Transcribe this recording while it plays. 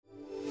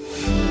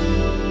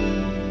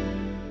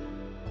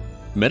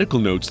Medical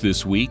notes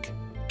this week.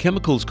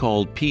 Chemicals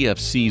called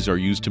PFCs are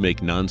used to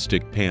make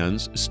nonstick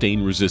pans,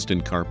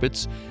 stain-resistant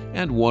carpets,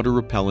 and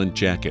water-repellent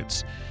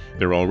jackets.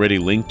 They're already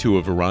linked to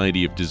a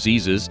variety of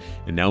diseases,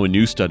 and now a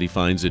new study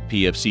finds that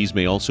PFCs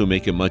may also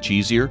make it much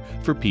easier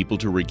for people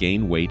to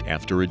regain weight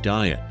after a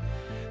diet.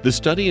 The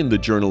study in the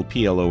journal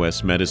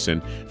PLOS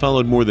Medicine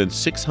followed more than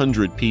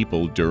 600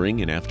 people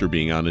during and after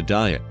being on a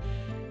diet.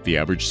 The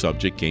average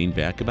subject gained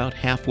back about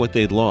half what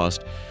they'd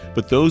lost,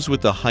 but those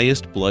with the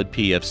highest blood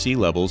PFC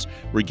levels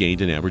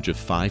regained an average of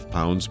 5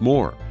 pounds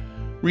more.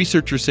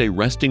 Researchers say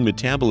resting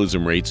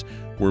metabolism rates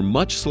were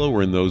much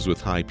slower in those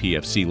with high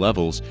PFC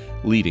levels,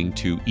 leading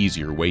to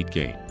easier weight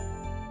gain.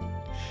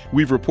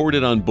 We've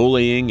reported on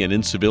bullying and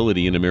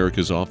incivility in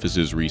America's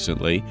offices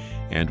recently,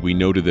 and we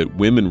noted that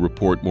women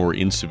report more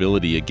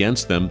incivility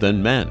against them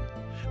than men.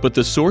 But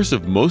the source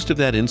of most of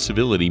that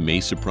incivility may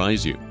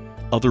surprise you: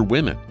 other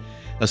women.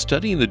 A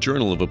study in the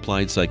Journal of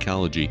Applied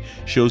Psychology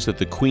shows that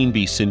the queen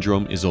bee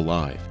syndrome is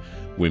alive.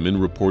 Women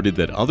reported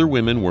that other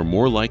women were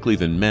more likely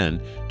than men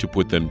to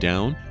put them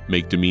down,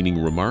 make demeaning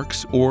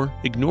remarks, or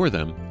ignore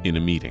them in a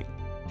meeting.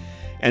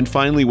 And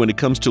finally, when it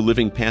comes to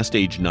living past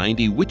age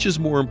 90, which is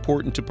more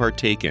important to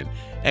partake in,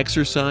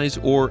 exercise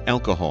or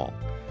alcohol?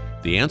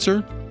 The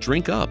answer?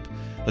 Drink up.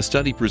 A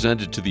study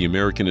presented to the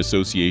American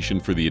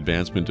Association for the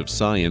Advancement of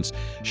Science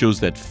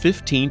shows that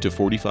 15 to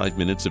 45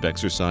 minutes of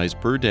exercise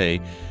per day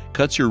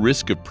cuts your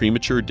risk of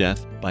premature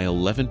death by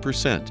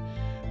 11%,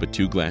 but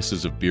 2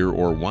 glasses of beer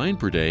or wine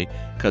per day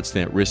cuts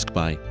that risk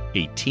by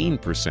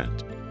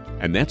 18%.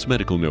 And that's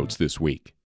Medical Notes this week.